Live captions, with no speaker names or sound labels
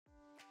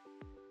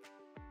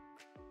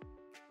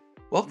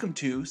Welcome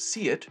to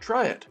See It,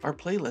 Try It, our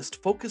playlist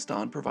focused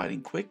on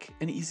providing quick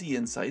and easy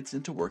insights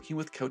into working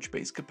with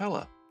Couchbase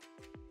Capella.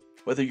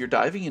 Whether you're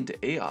diving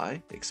into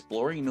AI,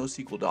 exploring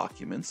NoSQL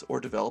documents, or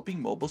developing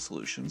mobile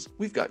solutions,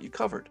 we've got you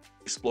covered.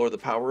 Explore the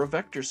power of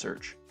vector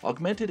search,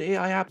 augmented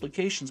AI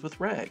applications with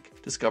RAG,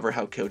 discover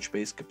how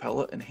Couchbase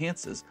Capella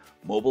enhances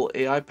mobile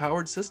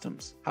AI-powered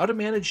systems, how to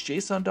manage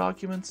JSON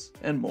documents,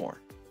 and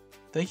more.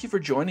 Thank you for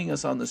joining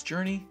us on this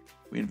journey.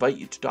 We invite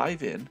you to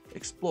dive in,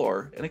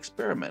 explore, and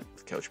experiment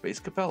with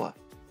Couchbase Capella.